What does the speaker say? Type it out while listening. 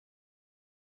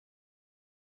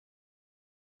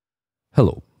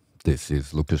Hello, this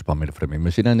is Lucas Palmeira from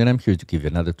Imaginando, and I'm here to give you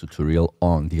another tutorial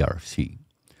on DRC.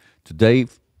 Today,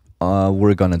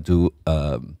 we're gonna do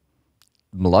a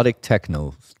melodic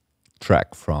techno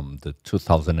track from the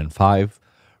 2005,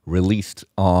 released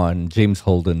on James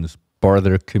Holden's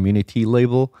Border Community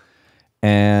label,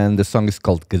 and the song is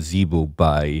called Gazebo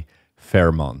by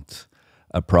Fairmont,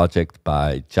 a project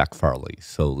by Jake Fairley.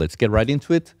 So let's get right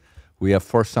into it. We have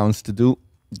 4 sounds to do.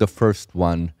 The first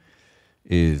one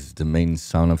is the main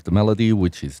sound of the melody,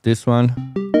 which is this one,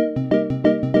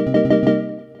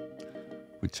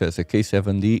 which has a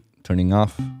K7D turning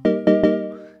off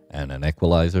and an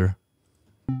equalizer.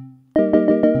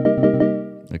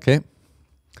 Okay,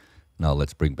 now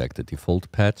let's bring back the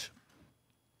default patch.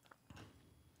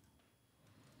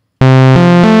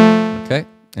 Okay,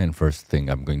 and first thing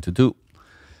I'm going to do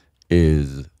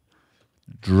is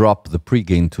drop the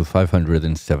pre-gain to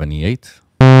 578.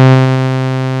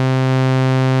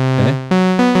 Okay.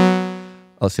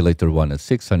 Oscillator 1 at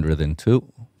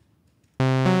 602.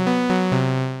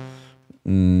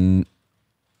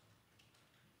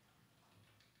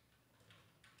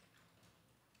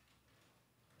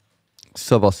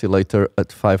 Sub-oscillator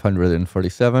at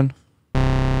 547.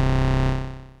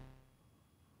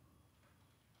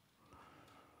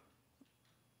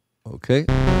 Okay.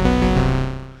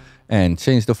 And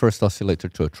change the first oscillator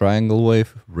to a triangle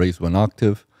wave, raise 1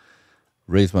 octave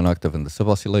in the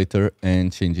sub-oscillator,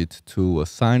 and change it to a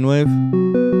sine wave.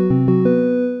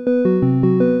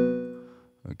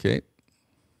 Okay.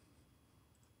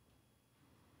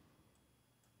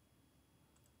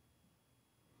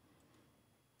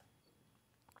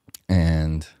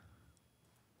 And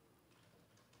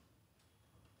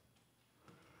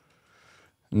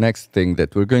next thing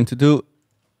that we're going to do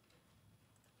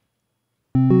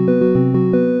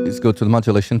is go to the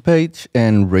modulation page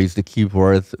and raise the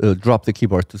keyboard, drop the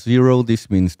keyboard to 0. This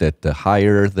means that the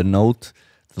higher the note,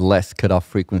 the less cutoff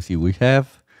frequency we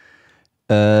have.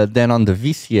 Then on the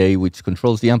VCA, which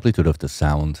controls the amplitude of the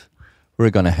sound, we're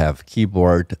going to have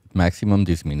keyboard maximum.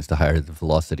 This means the higher the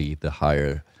velocity, the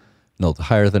higher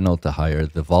the note, the higher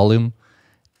the volume.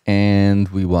 And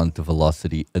we want the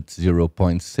velocity at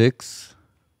 0.6,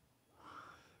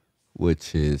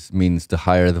 which means the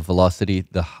higher the velocity,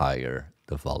 the higher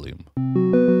the volume.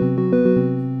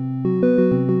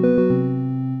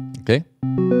 Okay.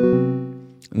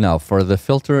 Now for the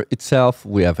filter itself,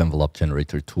 we have envelope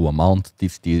generator 2 amount.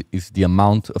 This is the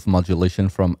amount of modulation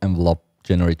from envelope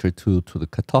generator 2 to the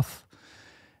cutoff.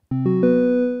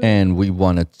 And we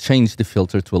want to change the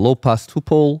filter to a low pass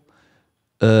 2-pole,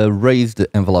 raise the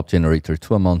envelope generator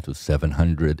 2 amount to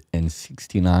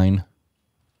 769.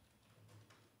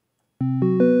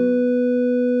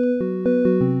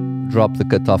 Drop the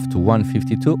cutoff to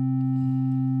 152.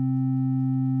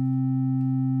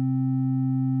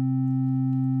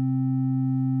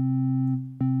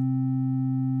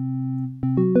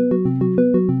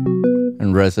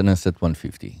 And resonance at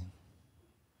 150.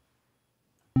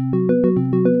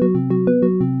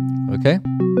 Okay.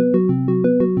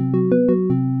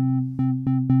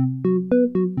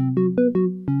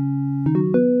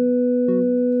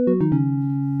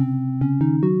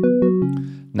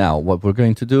 Now, what we're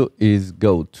going to do is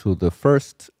go to the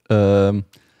first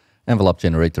envelope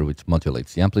generator, which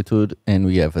modulates the amplitude, and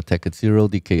we have attack at 0,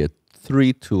 decay at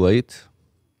 328,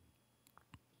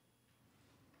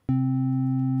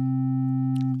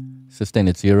 sustain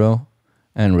at 0,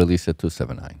 and release at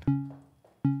 279.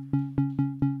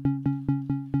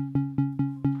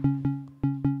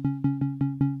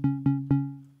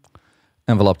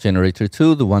 Envelope generator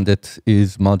 2, the one that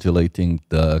is modulating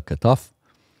the cutoff.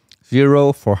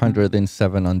 0,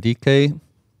 407 on decay,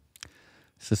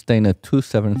 sustain at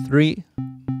 273,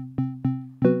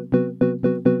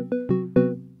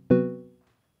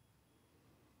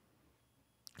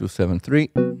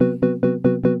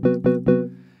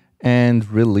 and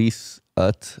release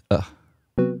at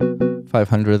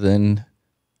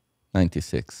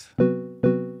 596.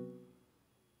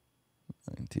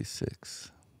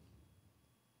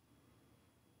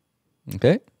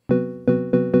 Okay.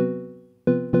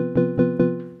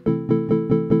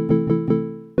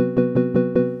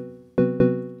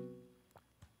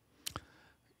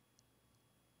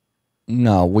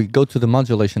 Now we go to the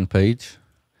modulation page,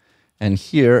 and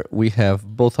here we have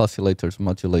both oscillators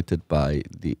modulated by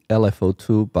the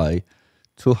LFO2 by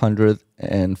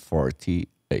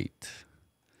 248.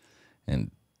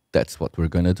 And that's what we're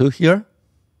going to do here.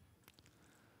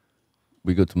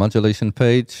 We go to modulation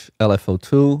page,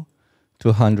 LFO2,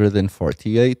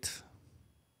 248.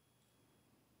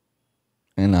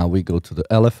 And now we go to the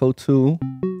LFO2,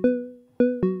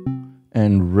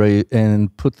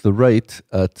 and put the rate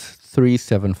at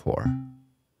 374.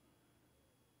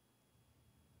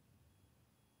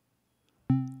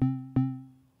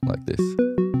 Like this.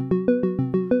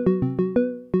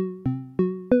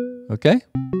 Okay?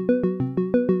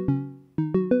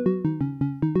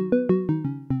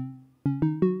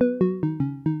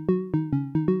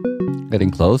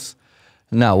 Getting close.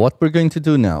 Now, what we're going to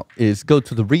do now is go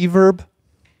to the reverb,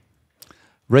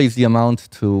 raise the amount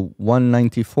to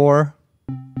 194,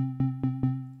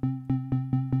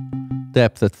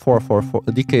 depth at 444,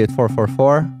 decay at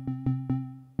 444,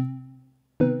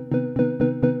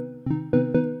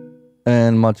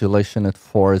 and modulation at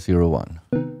 401.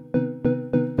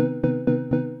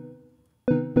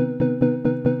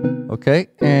 Okay,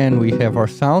 and we have our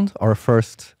sound, our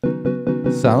first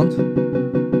sound.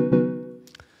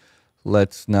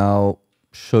 Let's now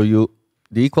show you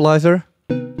the equalizer.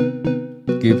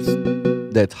 Gives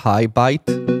that high bite.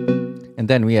 And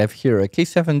then we have here a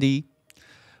K70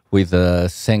 with a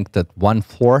synced at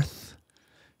 1/4.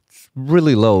 It's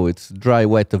really low. It's dry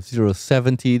wet of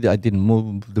 0.70. I didn't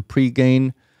move the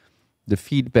pre-gain. The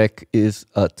feedback is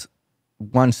at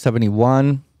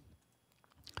 171.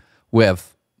 We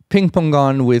have ping pong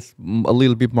on with a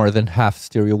little bit more than half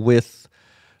stereo width,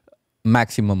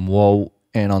 maximum whoa,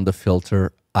 and on the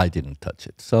filter, I didn't touch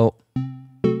it. So,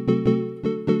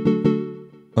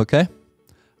 okay.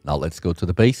 Now let's go to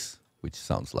the bass, which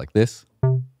sounds like this.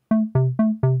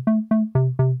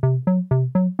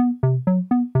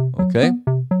 Okay.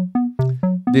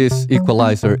 This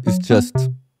equalizer is just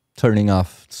turning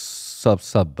off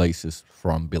sub basses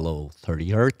from below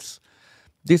 30 Hertz.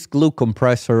 This glue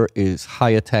compressor is high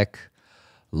attack,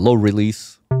 low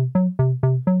release.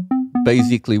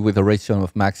 Basically, with a ratio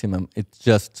of maximum, it's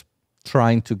just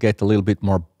trying to get a little bit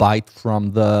more bite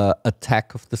from the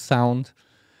attack of the sound.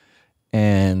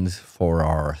 And for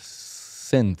our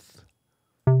synth,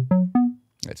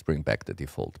 let's bring back the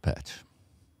default patch.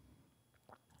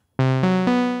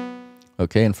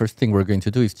 Okay, and first thing we're going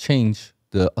to do is change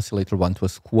the oscillator 1 to a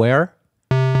square.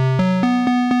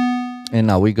 And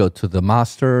now we go to the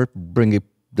master, bring it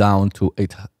down to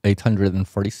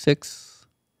 846.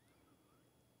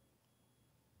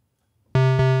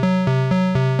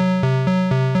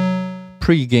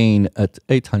 Pre-gain at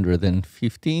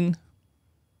 815.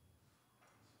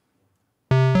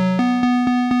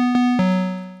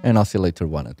 And oscillator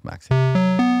 1 at maximum.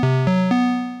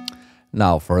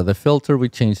 Now for the filter, we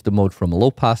change the mode from a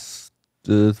low pass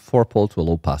 4-pole to a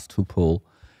low pass 2-pole.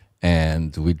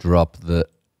 And we drop the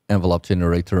envelope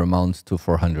generator amount to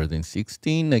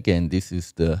 416. Again, this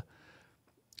is the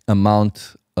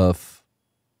amount of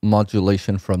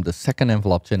modulation from the second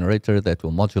envelope generator that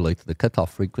will modulate the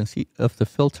cutoff frequency of the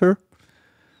filter.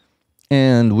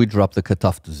 And we drop the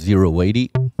cutoff to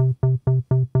 080.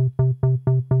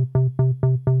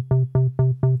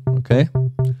 Okay.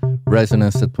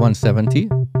 Resonance at 170.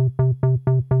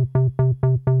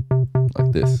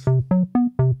 Like this.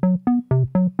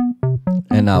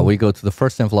 And now we go to the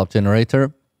first envelope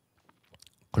generator,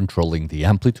 controlling the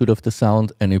amplitude of the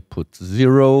sound, and it puts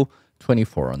 0,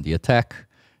 24 on the attack,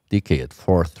 decay at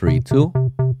 432,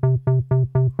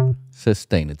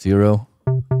 sustain at 0,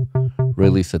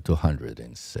 release at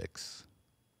 206.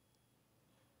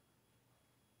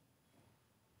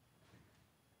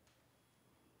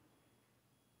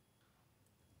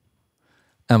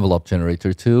 Envelope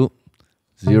generator 2,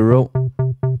 0,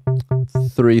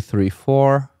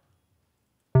 334,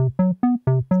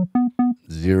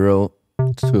 0,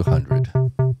 200.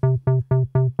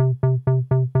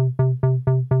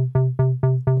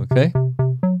 Okay.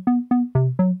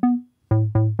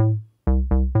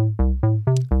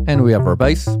 And we have our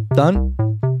bass done.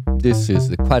 This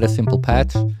is quite a simple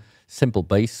patch. Simple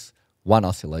bass, one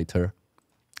oscillator.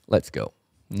 Let's go.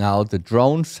 Now the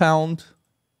drone sound,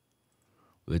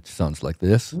 which sounds like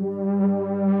this.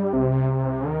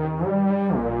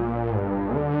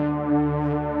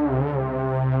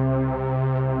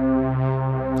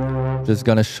 Just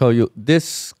gonna show you,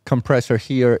 this compressor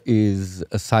here is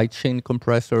a sidechain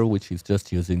compressor, which is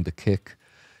just using the kick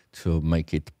to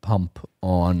make it pump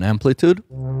on amplitude.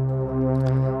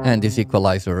 And this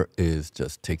equalizer is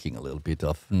just taking a little bit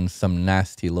of some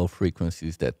nasty low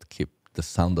frequencies that keep the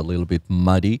sound a little bit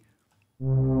muddy.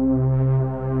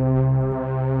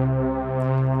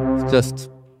 It's just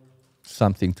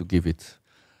something to give it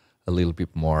a little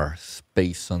bit more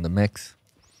space on the mix.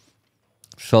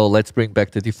 So let's bring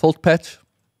back the default patch.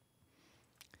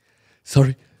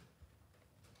 Sorry.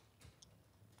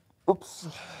 Oops.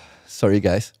 Sorry,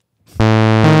 guys.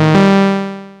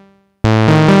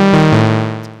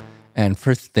 And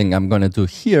first thing I'm going to do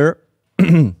here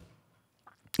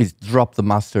is drop the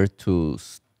master to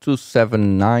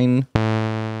 279.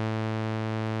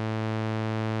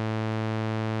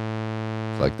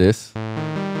 Like this.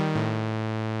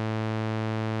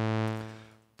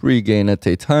 Pre-gain at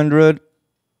 800.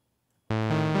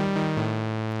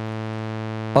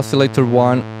 Oscillator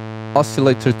 1,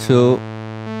 oscillator 2,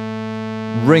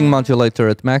 ring modulator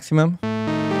at maximum,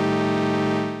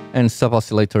 and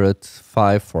sub-oscillator at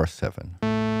 547.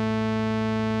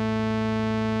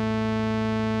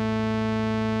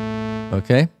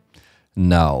 Okay,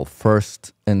 now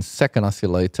first and second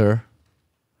oscillator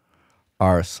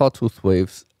are sawtooth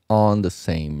waves on the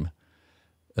same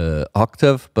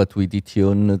octave, but we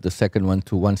detune the second one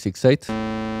to 168.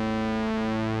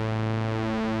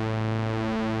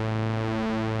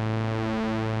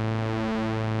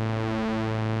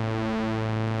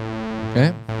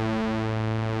 Okay.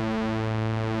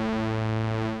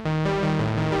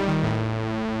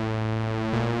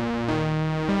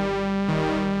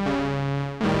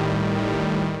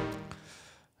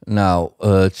 Now,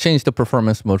 change the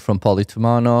performance mode from poly to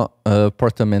mono,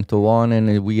 portamento on,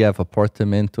 and we have a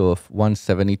portamento of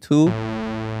 172.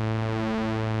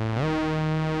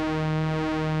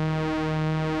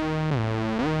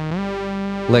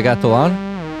 Legato on.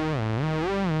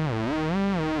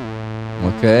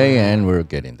 Okay, and we're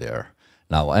getting there.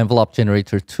 Now, envelope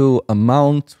generator 2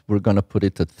 amount, we're gonna put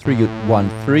it at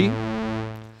 313.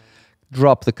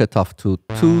 Drop the cutoff to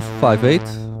 258.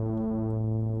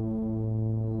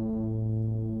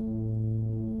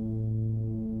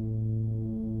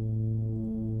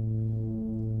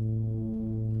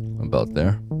 About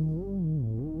there.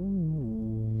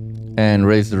 And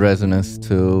raise the resonance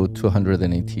to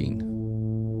 218.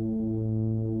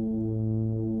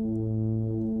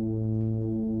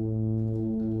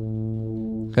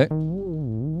 Okay.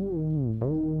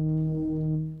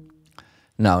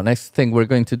 Now, next thing we're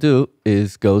going to do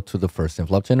is go to the first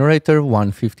envelope generator,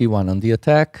 151 on the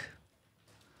attack,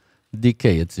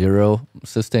 decay at 0,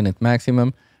 sustain at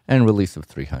maximum, and release of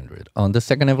 300. On the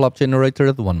second envelope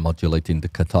generator, the one modulating the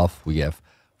cutoff, we have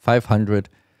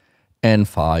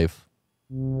 505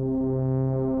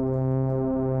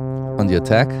 on the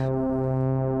attack,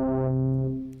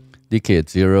 decay at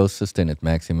 0, sustain at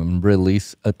maximum,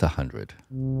 release at 100.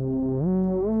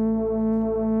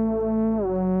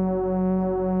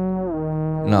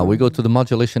 Now we go to the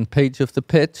modulation page of the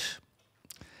pitch,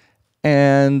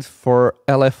 and for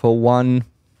LFO1,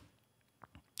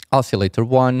 oscillator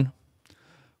 1,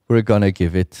 we're gonna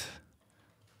give it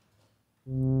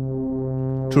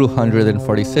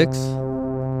 246.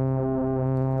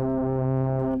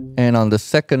 And on the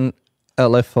second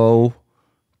LFO,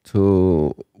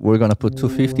 we're gonna put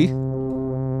 250.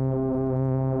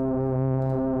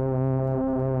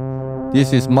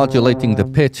 This is modulating the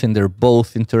pitch, and they're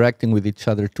both interacting with each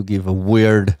other to give a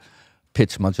weird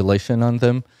pitch modulation on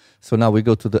them. So now we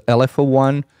go to the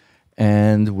LFO1,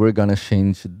 and we're gonna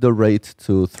change the rate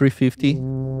to 350.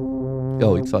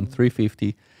 Oh, it's on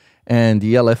 350. And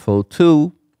the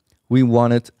LFO2, we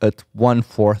want it at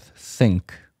 1/4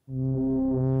 sync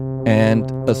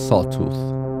and a sawtooth.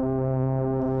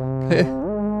 Okay.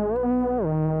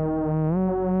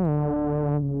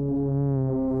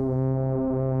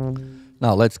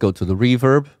 Now let's go to the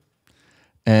reverb,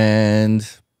 and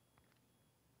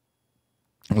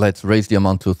let's raise the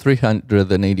amount to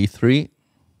 383.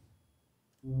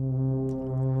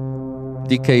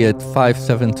 Decay at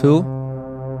 572.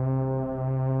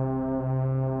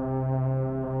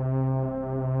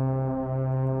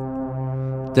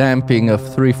 Damping of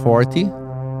 340.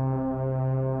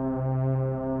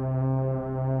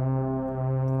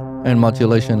 And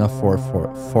modulation of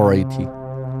 480.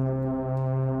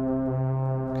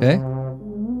 Okay.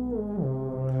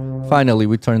 Finally,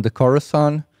 we turn the chorus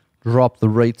on, drop the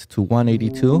rate to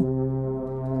 182,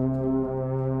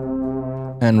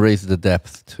 and raise the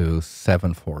depth to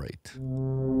 748.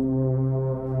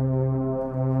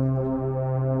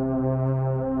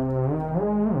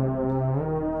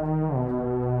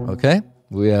 Okay,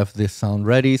 we have this sound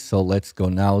ready, so let's go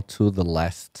now to the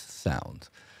last sound,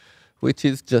 which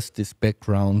is just this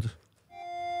background.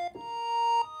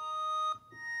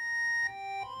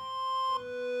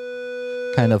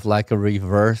 Kind of like a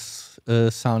reverse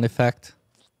sound effect.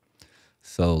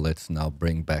 So let's now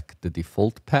bring back the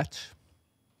default patch.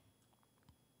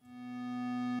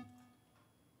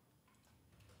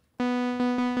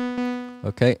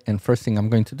 Okay, and first thing I'm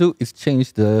going to do is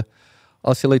change the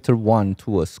oscillator 1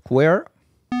 to a square.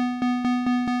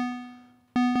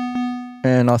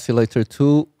 And oscillator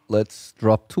 2, let's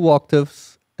drop 2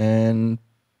 octaves, and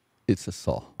it's a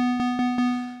saw.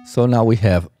 So now we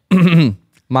have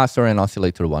Master and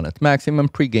oscillator 1 at maximum,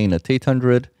 pre-gain at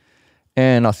 800,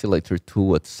 and oscillator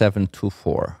 2 at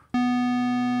 724.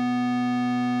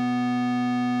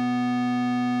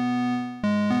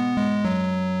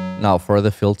 Now for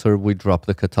the filter, we drop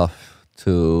the cutoff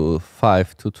to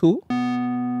 522.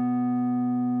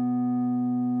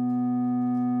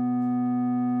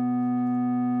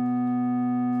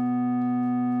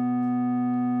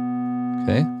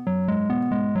 Okay.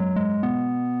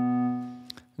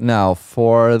 Now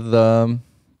for the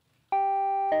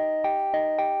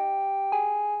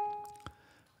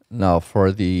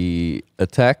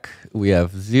attack, we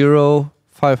have 0,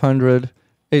 500,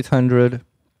 800,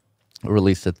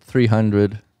 release at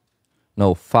 300,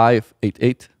 no,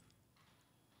 588.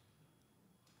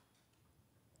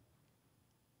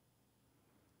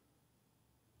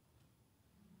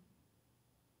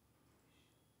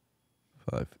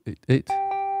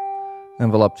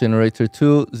 Envelope generator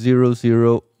 2, 0,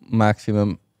 0,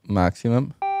 maximum,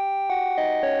 maximum.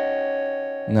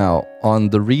 Now on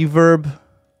the reverb,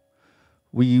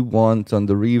 we want on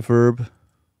the reverb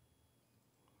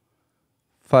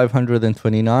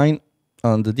 529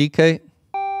 on the decay,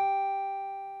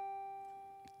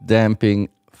 damping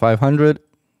 500,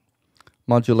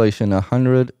 modulation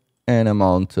 100, and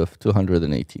amount of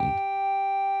 218.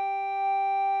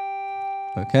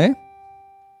 Okay.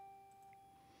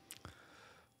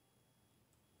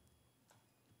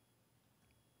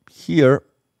 Here,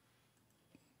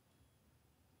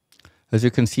 as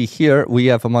you can see here, we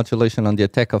have a modulation on the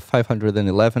attack of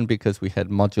 511 because we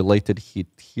had modulated hit.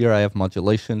 Here I have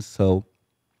modulation, so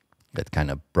that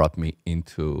kind of brought me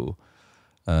into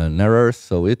an error.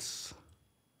 So it's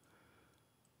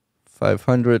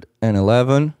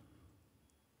 511.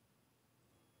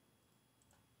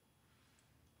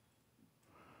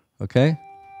 Okay.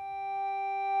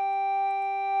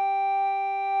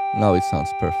 Now it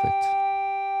sounds perfect.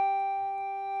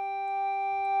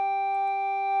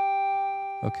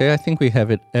 Okay, I think we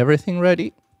have everything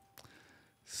ready.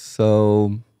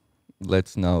 So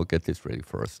let's now get this ready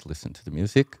for us to listen to the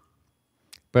music.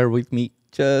 Bear with me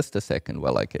just a second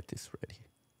while I get this ready.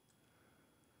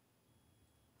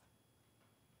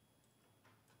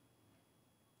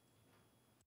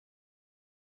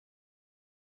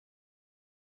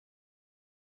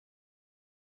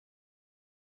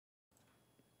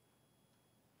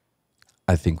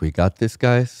 I think we got this,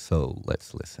 guys, so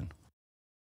let's listen.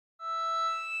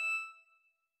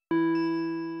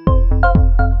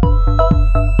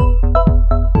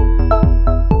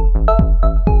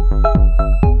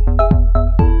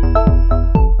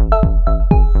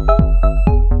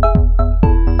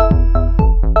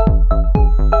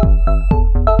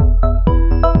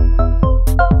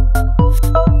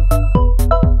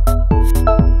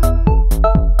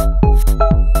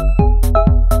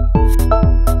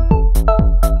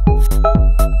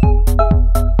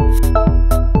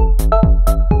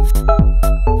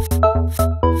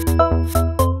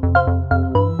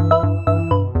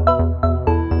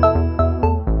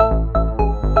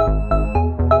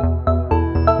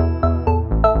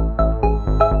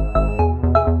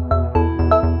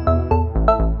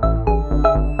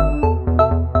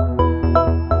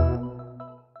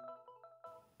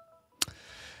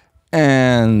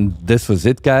 And this was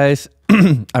it, guys.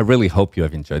 I really hope you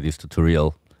have enjoyed this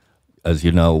tutorial. As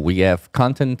you know, we have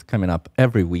content coming up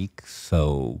every week,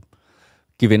 so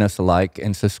giving us a like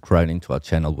and subscribing to our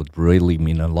channel would really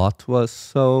mean a lot to us.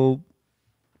 So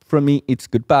from me, it's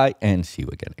goodbye and see you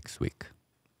again next week.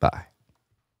 Bye.